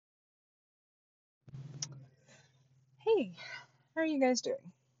Hey, how are you guys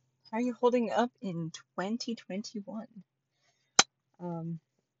doing? How are you holding up in 2021? Um,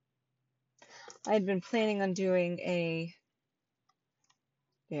 I had been planning on doing a,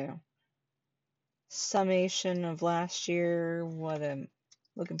 you know, summation of last year, what I'm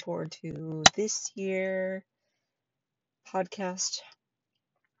looking forward to this year podcast,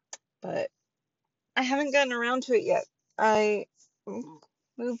 but I haven't gotten around to it yet. I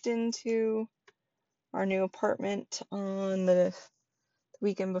moved into our new apartment on the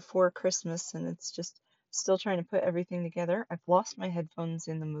weekend before Christmas, and it's just still trying to put everything together. I've lost my headphones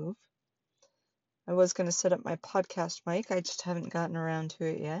in the move. I was going to set up my podcast mic, I just haven't gotten around to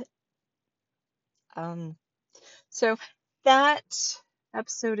it yet. Um, so that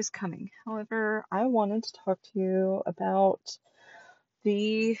episode is coming. However, I wanted to talk to you about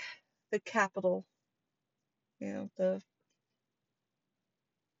the the Capitol. The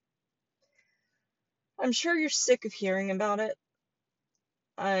I'm sure you're sick of hearing about it.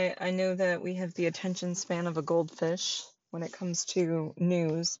 I know that we have the attention span of a goldfish when it comes to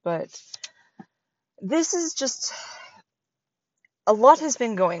news, but this is just a lot has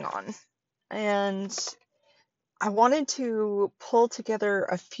been going on, and I wanted to pull together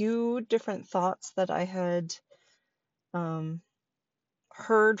a few different thoughts that I had um,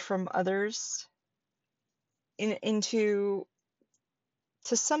 heard from others into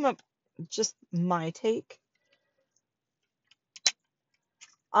to sum up just my take.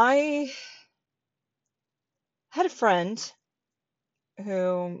 I had a friend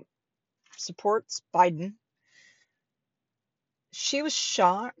who supports Biden. She was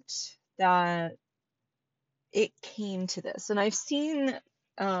shocked that it came to this, and I've seen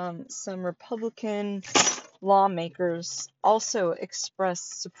some Republican lawmakers also express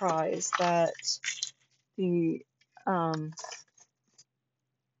surprise that the um,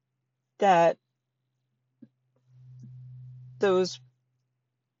 that those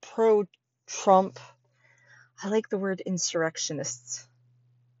pro-Trump, I like the word insurrectionists,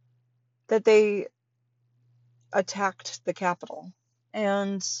 that they attacked the Capitol.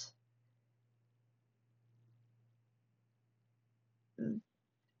 And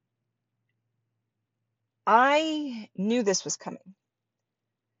I knew this was coming.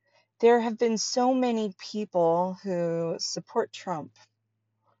 There have been so many people who support Trump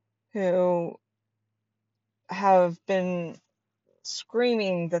who have been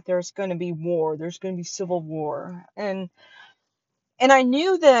screaming that there's going to be war, there's going to be civil war. And I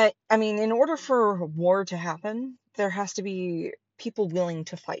knew that, I mean, in order for war to happen, there has to be people willing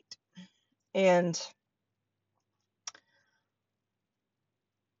to fight. And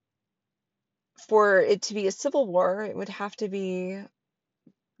for it to be a civil war, it would have to be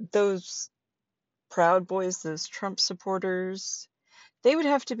those Proud Boys, those Trump supporters. They'd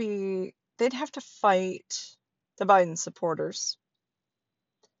have to fight the Biden supporters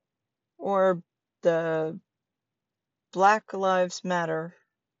or the Black Lives Matter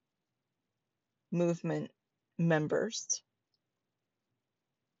movement members.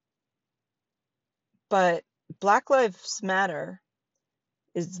 But Black Lives Matter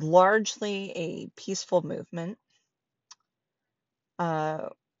is largely a peaceful movement.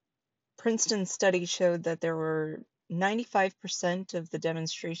 Princeton study showed that there were 95% of the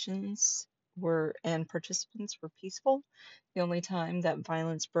demonstrations and participants were peaceful. The only time that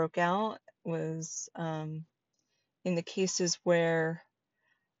violence broke out was in the cases where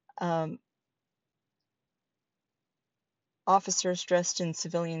um, officers dressed in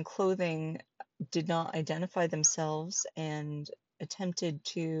civilian clothing did not identify themselves and attempted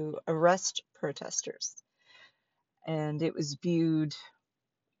to arrest protesters. And it was viewed,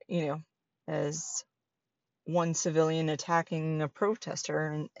 as one civilian attacking a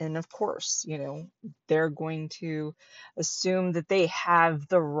protester. And of course, they're going to assume that they have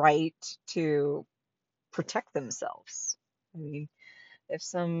the right to protect themselves. I mean, if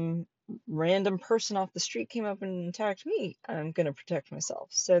some random person off the street came up and attacked me, I'm going to protect myself.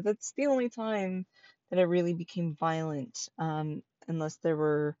 So that's the only time that it really became violent, unless there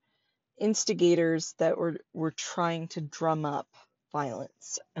were instigators that were trying to drum up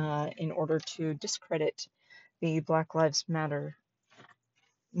violence in order to discredit the Black Lives Matter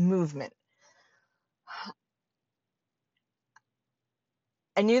movement.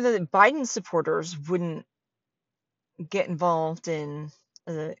 I knew that Biden supporters wouldn't get involved in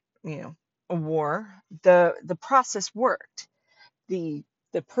a, a war. The process worked. The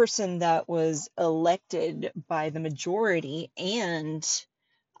person that was elected by the majority and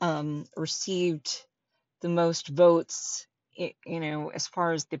received the most votes, as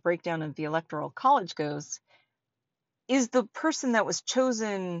far as the breakdown of the electoral college goes, is the person that was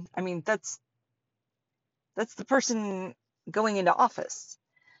chosen. I mean, That's the person going into office.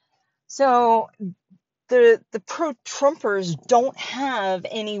 So the pro-Trumpers don't have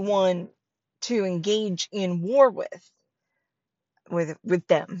anyone to engage in war with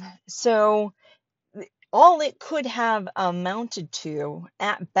them. So all it could have amounted to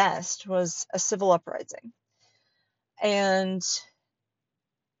at best was a civil uprising. And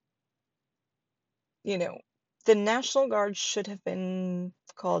the National Guard should have been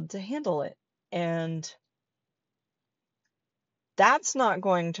called to handle it. And that's not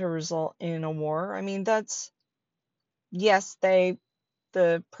going to result in a war. I mean, yes, the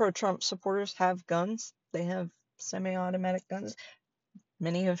pro-Trump supporters have guns. They have semi-automatic guns.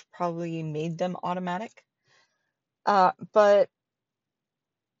 Many have probably made them automatic. But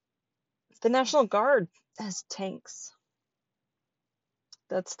the National Guard has tanks.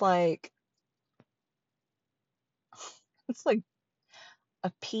 That's like it's like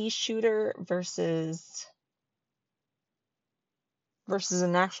a pea shooter versus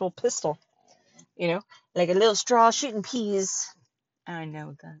an actual pistol. Like a little straw shooting peas. I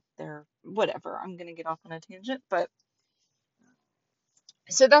know that they're whatever. I'm gonna get off on a tangent, but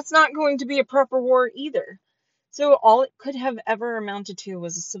so that's not going to be a proper war either. So all it could have ever amounted to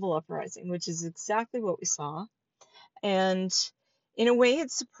was a civil uprising, which is exactly what we saw. And in a way,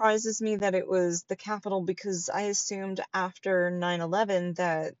 it surprises me that it was the Capitol, because I assumed after 9/11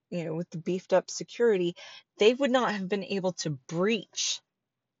 that, with the beefed up security, they would not have been able to breach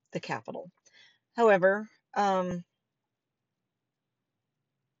the Capitol. However,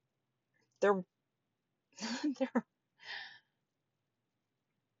 they're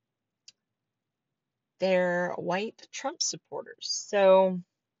they're white Trump supporters. So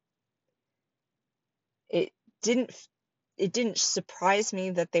it didn't it didn't surprise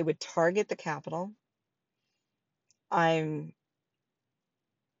me that they would target the Capitol. I'm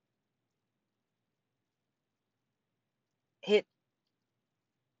it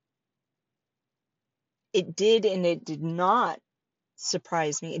it did and it did not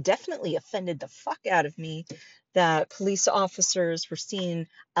surprise me. It definitely offended the fuck out of me that police officers were seen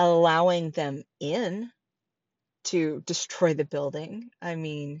allowing them in to destroy the building. I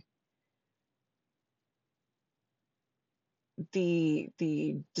mean, the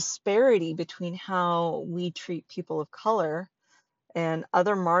disparity between how we treat people of color and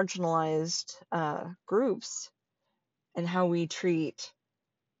other marginalized groups and how we treat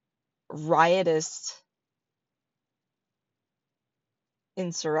riotous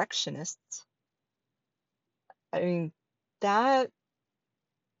insurrectionists. I mean, that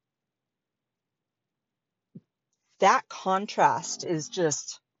that contrast is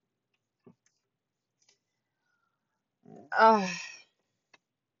just uh,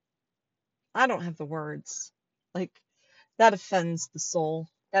 I don't have the words. Like, that offends the soul.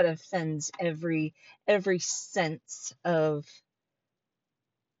 That offends every sense of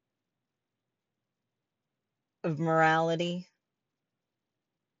morality.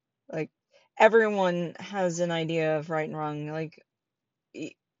 Like, everyone has an idea of right and wrong. Like,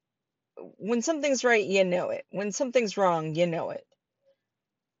 when something's right, you know it. When something's wrong, you know it.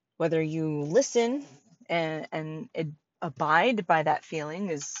 Whether you listen and abide by that feeling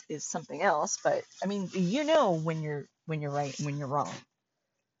is something else. But I mean, when you're right and when you're wrong.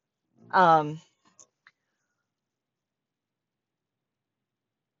 I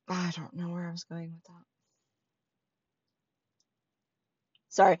don't know where I was going with that.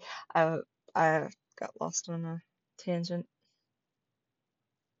 Sorry, I got lost on a tangent.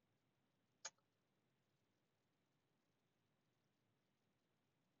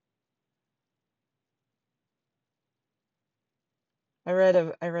 I read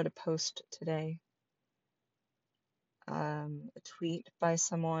a post today, a tweet by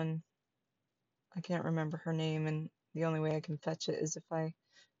someone. I can't remember her name, and the only way I can fetch it is if I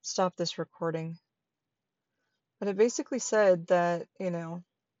stop this recording. But it basically said that,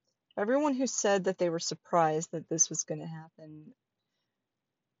 everyone who said that they were surprised that this was going to happen,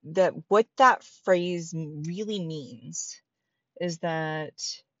 that what that phrase really means is that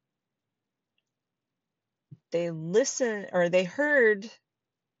they listened or they heard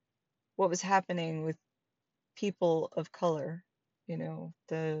what was happening with people of color,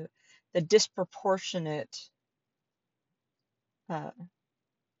 the disproportionate uh,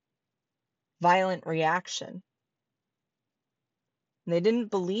 violent reaction. And they didn't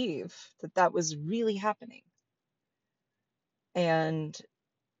believe that that was really happening. And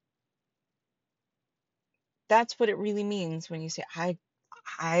that's what it really means when you say,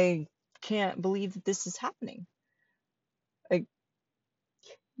 I can't believe that this is happening. Like,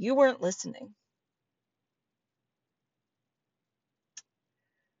 you weren't listening.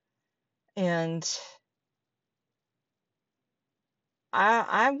 And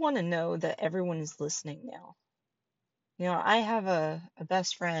I want to know that everyone is listening now. I have a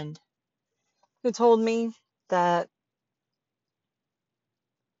best friend who told me that,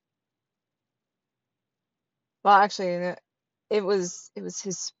 well, actually, it was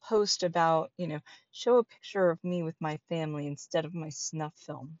his post about, show a picture of me with my family instead of my snuff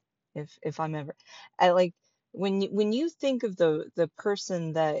film, if I'm ever, I like when you think of the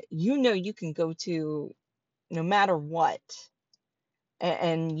person that you can go to no matter what,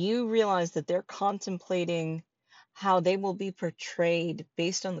 and you realize that they're contemplating how they will be portrayed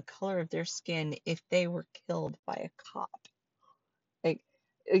based on the color of their skin if they were killed by a cop. Like,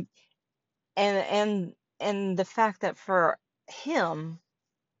 like, and the fact that for him,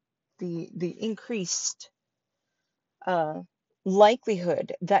 the increased uh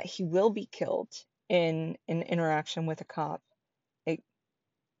likelihood that he will be killed in an interaction with a cop. Like,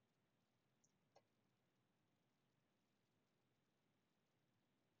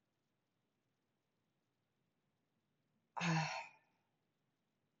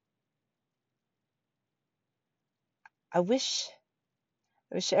 I wish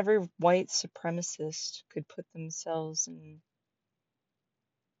I wish every white supremacist could put themselves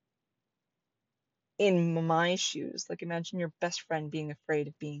in my shoes. Like, imagine your best friend being afraid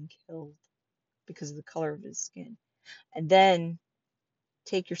of being killed because of the color of his skin. And then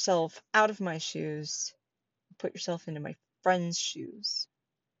take yourself out of my shoes, put yourself into my friend's shoes,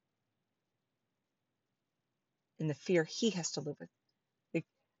 and the fear he has to live with. Like,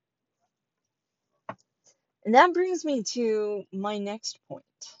 and that brings me to my next point,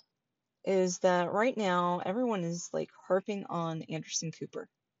 is that right now everyone is like harping on Anderson Cooper,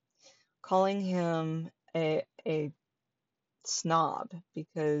 calling him a snob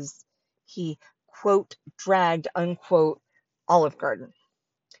because he, quote, dragged, unquote, Olive Garden.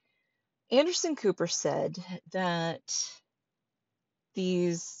 Anderson Cooper said that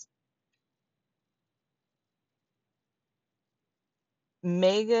these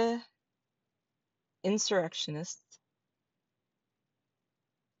mega insurrectionists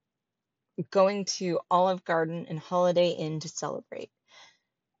going to Olive Garden and Holiday Inn to celebrate.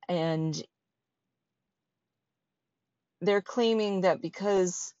 And they're claiming that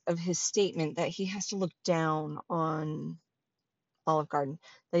because of his statement that he has to look down on Olive Garden,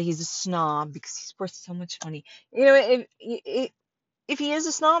 that he's a snob because he's worth so much money. If he is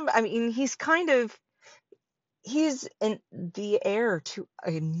a snob, I mean, he's the heir to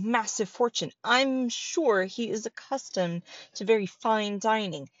a massive fortune. I'm sure he is accustomed to very fine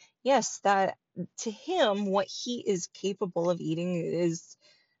dining. Yes, that to him, what he is capable of eating is,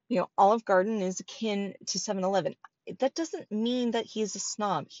 Olive Garden is akin to 7-Eleven. That doesn't mean that he's a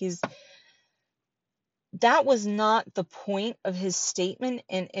snob. That was not the point of his statement,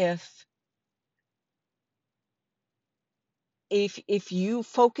 and if you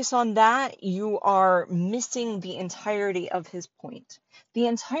focus on that, you are missing the entirety of his point. The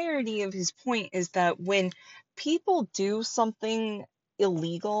entirety of his point is that when people do something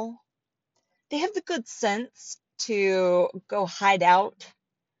illegal, they have the good sense to go hide out,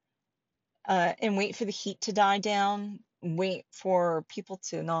 and wait for the heat to die down, wait for people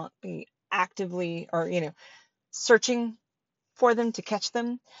to not be actively or, searching for them to catch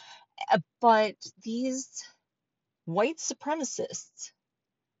them. But these white supremacists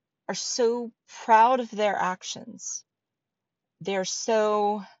are so proud of their actions. They're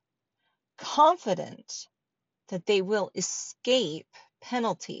so confident that they will escape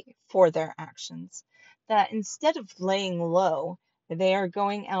penalty for their actions that instead of laying low, they are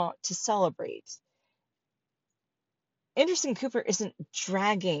going out to celebrate. Anderson Cooper isn't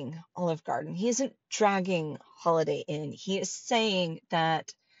dragging Olive Garden. He isn't dragging Holiday Inn. He is saying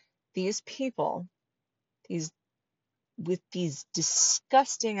that these people, these with these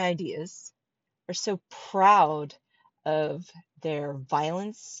disgusting ideas, are so proud of their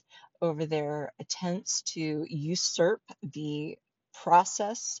violence, over their attempts to usurp the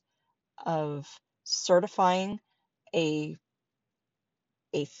process of certifying a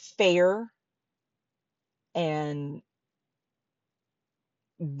a fair and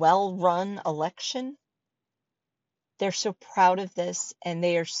well-run election. They're so proud of this, and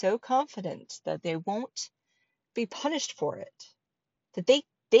they are so confident that they won't be punished for it, that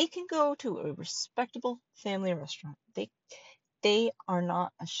they can go to a respectable family restaurant. They are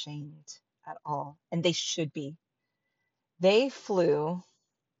not ashamed at all, and they should be. They flew,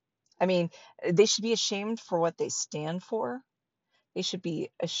 I mean, they should be ashamed for what they stand for. They should be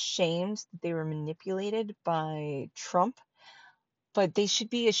ashamed that they were manipulated by Trump, but they should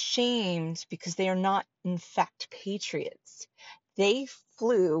be ashamed because they are not, in fact, patriots. They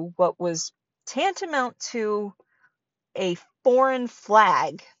flew what was tantamount to a foreign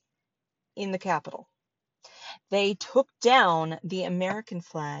flag in the Capitol. They took down the American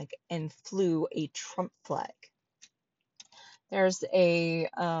flag and flew a Trump flag. There's a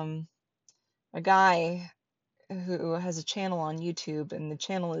guy who has a channel on YouTube, and the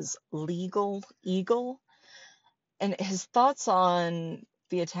channel is Legal Eagle, and his thoughts on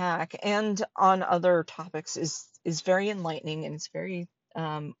the attack and on other topics is very enlightening, and it's very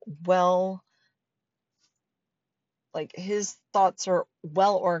well, like, his thoughts are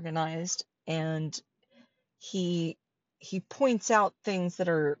well organized, and he points out things that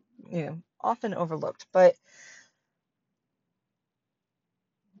are, often overlooked. But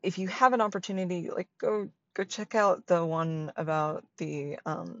if you have an opportunity, like, go check out the one about the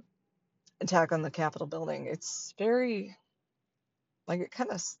attack on the Capitol building. It's very, like, it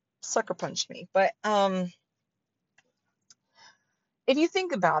kind of sucker punched me. But if you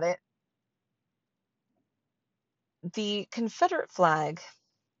think about it, the Confederate flag,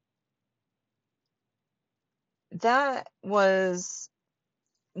 that was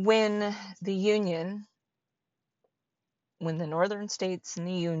when the northern states in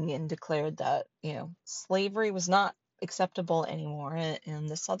the Union declared that, slavery was not acceptable anymore, and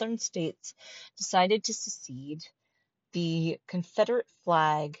the southern states decided to secede. The Confederate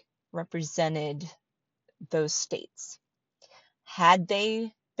flag represented those states. Had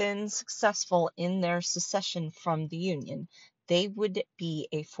they been successful in their secession from the Union, they would be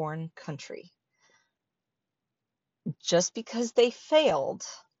a foreign country. Just because they failed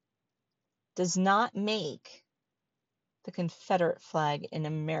does not make the Confederate flag an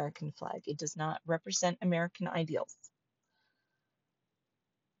American flag. It does not represent American ideals.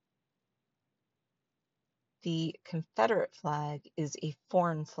 The Confederate flag is a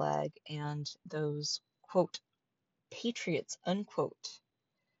foreign flag, and those, quote, patriots, unquote,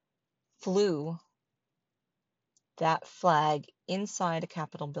 flew that flag inside a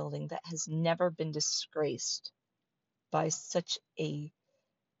Capitol building that has never been disgraced by such a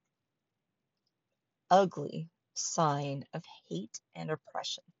ugly sign of hate and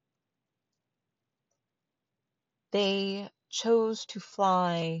oppression. They chose to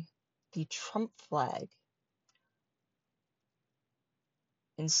fly the Trump flag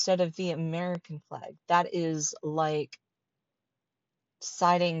instead of the American flag. That is like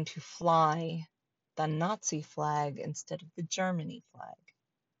deciding to fly the Nazi flag instead of the Germany flag.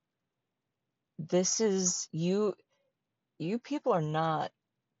 This is, you people are not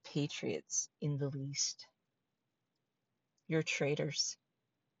patriots in the least. You're traitors.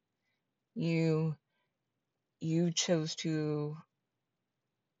 You chose to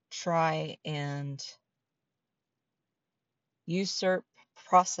try and usurp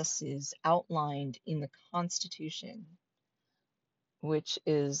processes outlined in the Constitution, which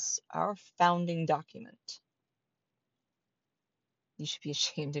is our founding document. You should be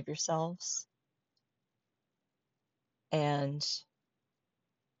ashamed of yourselves. And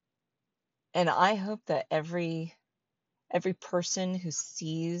I hope that every person who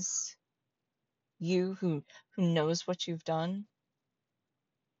sees you, who knows what you've done,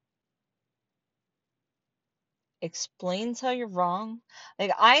 explains how you're wrong.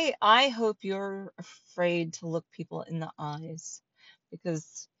 Like, I hope you're afraid to look people in the eyes,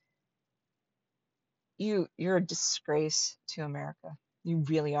 because you're a disgrace to America. You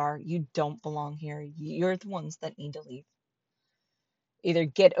really are. You don't belong here. You're the ones that need to leave. Either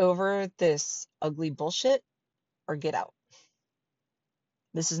get over this ugly bullshit or get out.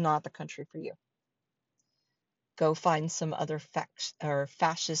 This is not the country for you. Go find some other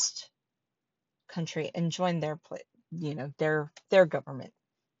fascist country and join their their government.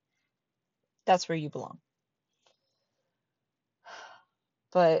 That's where you belong.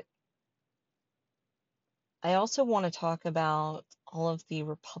 But I also want to talk about all of the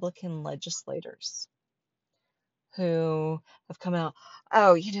Republican legislators who have come out,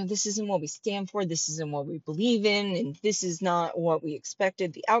 oh, this isn't what we stand for, this isn't what we believe in, and this is not what we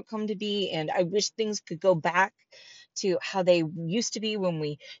expected the outcome to be, and I wish things could go back to how they used to be when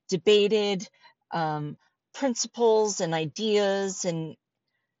we debated principles and ideas, and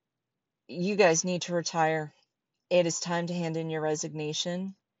you guys need to retire. It is time to hand in your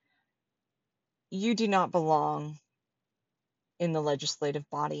resignation. You do not belong in the legislative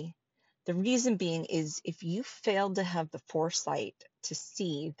body. The reason being is, if you failed to have the foresight to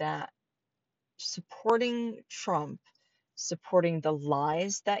see that supporting Trump, supporting the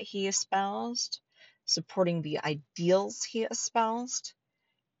lies that he espoused, supporting the ideals he espoused,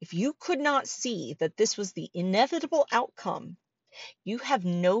 if you could not see that this was the inevitable outcome, you have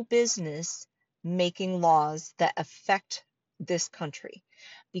no business making laws that affect this country.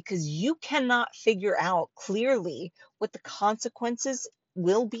 because you cannot figure out clearly what the consequences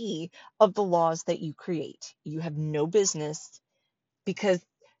will be of the laws that you create. You have no business, because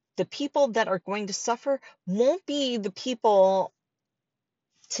the people that are going to suffer won't be the people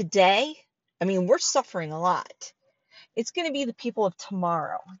today. I mean, we're suffering a lot. It's going to be the people of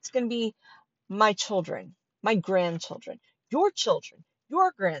tomorrow. It's going to be my children, my grandchildren, your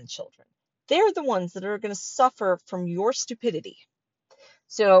grandchildren. They're the ones that are going to suffer from your stupidity.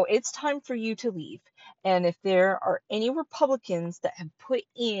 So it's time for you to leave. And if there are any Republicans that have put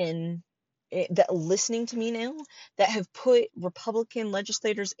in, that listening to me now, that have put Republican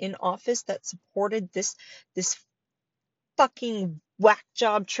legislators in office that supported this fucking whack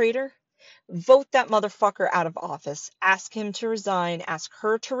job traitor, vote that motherfucker out of office. Ask him to resign. Ask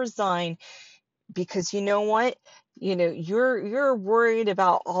her to resign. Because you know what? You know, you're worried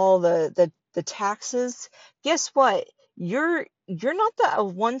about all the taxes. Guess what? You're not the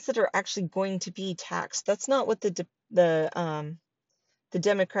ones that are actually going to be taxed. That's not what the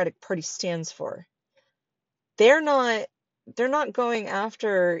Democratic Party stands for. They're not they're not going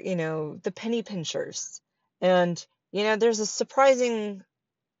after, the penny pinchers. And there's a surprising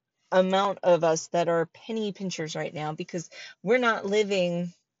amount of us that are penny pinchers right now, because we're not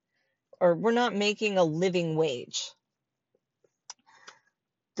living, or we're not making a living wage.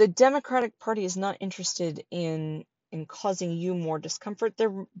 The Democratic Party is not interested in causing you more discomfort.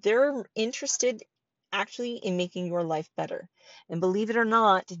 They're interested actually in making your life better. And believe it or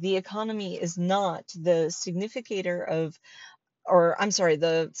not, the economy is not the significator of, or I'm sorry,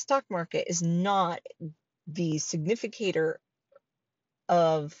 the stock market is not the significator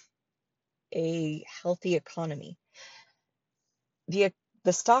of a healthy economy. The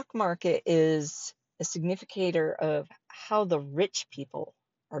stock market is a significator of how the rich people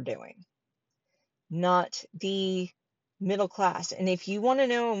are doing, not the middle class. And if you want to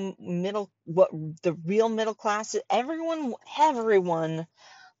know what the real middle class is, everyone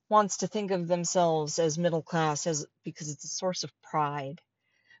wants to think of themselves as middle class, because it's a source of pride.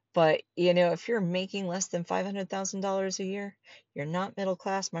 But if you're making less than $500,000 a year, you're not middle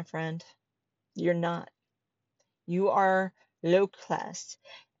class, my friend. You're not. You are low class.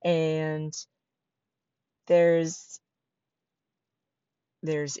 And there's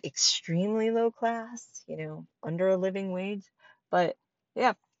extremely low class, under a living wage. But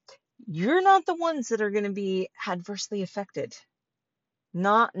yeah, you're not the ones that are going to be adversely affected.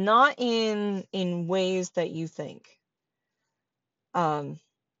 Not in ways that you think.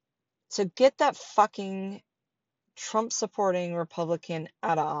 So get that fucking Trump supporting Republican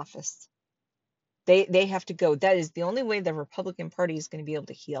out of office. They have to go. That is the only way the Republican Party is going to be able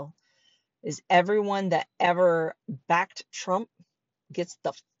to heal, is everyone that ever backed Trump gets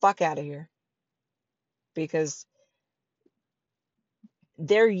the fuck out of here. Because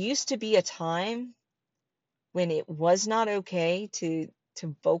there used to be a time when it was not okay to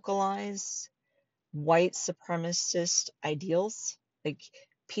vocalize white supremacist ideals. Like,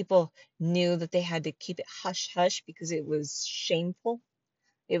 people knew that they had to keep it hush hush because it was shameful.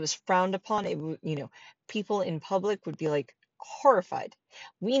 It was frowned upon. People in public would be like horrified.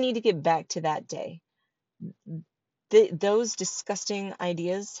 We need to get back to that day. Those disgusting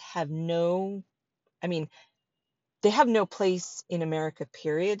ideas have no, I mean, they have no place in America,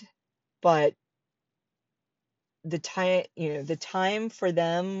 period. But the time for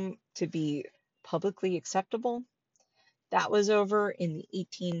them to be publicly acceptable, that was over in the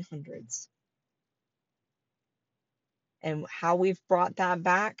 1800s. And how we've brought that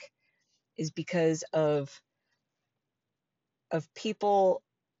back is because of people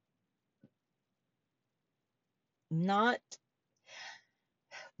not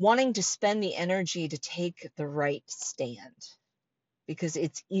wanting to spend the energy to take the right stand, because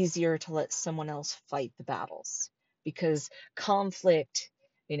it's easier to let someone else fight the battles. Because conflict,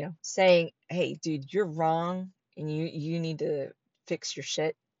 saying, hey, dude, you're wrong and you need to fix your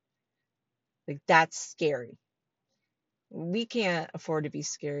shit, like, that's scary. We can't afford to be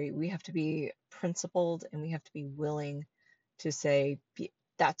scary. We have to be principled, and we have to be willing to say,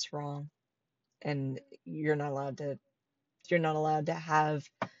 that's wrong, and you're not allowed to have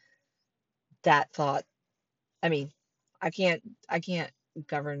that thought. I mean, I can't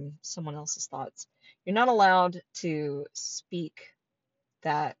govern someone else's thoughts. You're not allowed to speak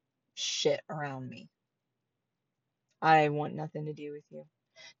that shit around me. I want nothing to do with you.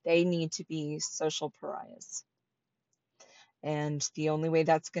 They need to be social pariahs. And the only way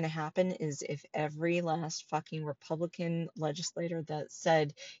that's going to happen is if every last fucking Republican legislator that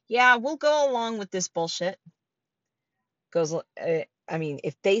said, yeah, we'll go along with this bullshit, goes,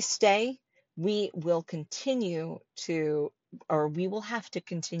 if they stay, we will continue to or we will have to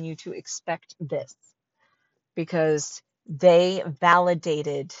continue to expect this because they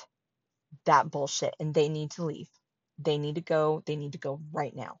validated that bullshit and they need to leave. They need to go. They need to go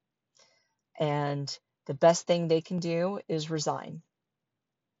right now. And the best thing they can do is resign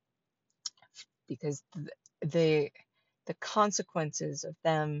because the consequences of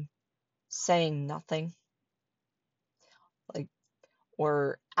them saying nothing, like,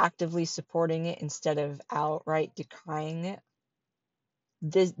 or actively supporting it instead of outright decrying it,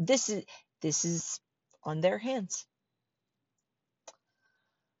 this is on their hands.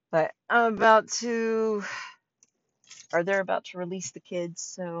 But they're about to release the kids,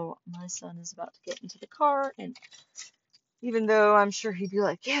 so my son is about to get into the car, and even though I'm sure he'd be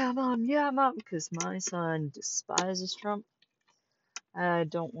like, yeah, mom, because my son despises Trump, I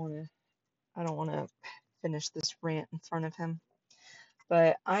don't want to finish this rant in front of him.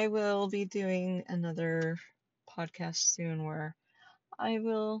 But I will be doing another podcast soon where I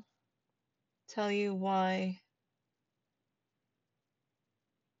will tell you why.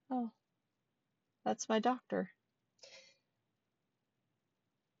 Oh, that's my doctor.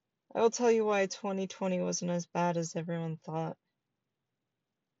 I will tell you why 2020 wasn't as bad as everyone thought.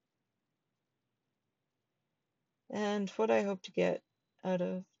 And what I hope to get out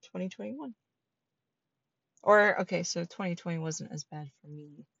of 2021. Or, okay, so 2020 wasn't as bad for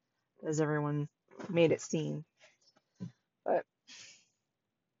me as everyone made it seem. But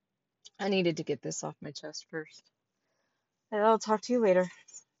I needed to get this off my chest first. And I'll talk to you later.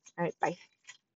 All right, bye.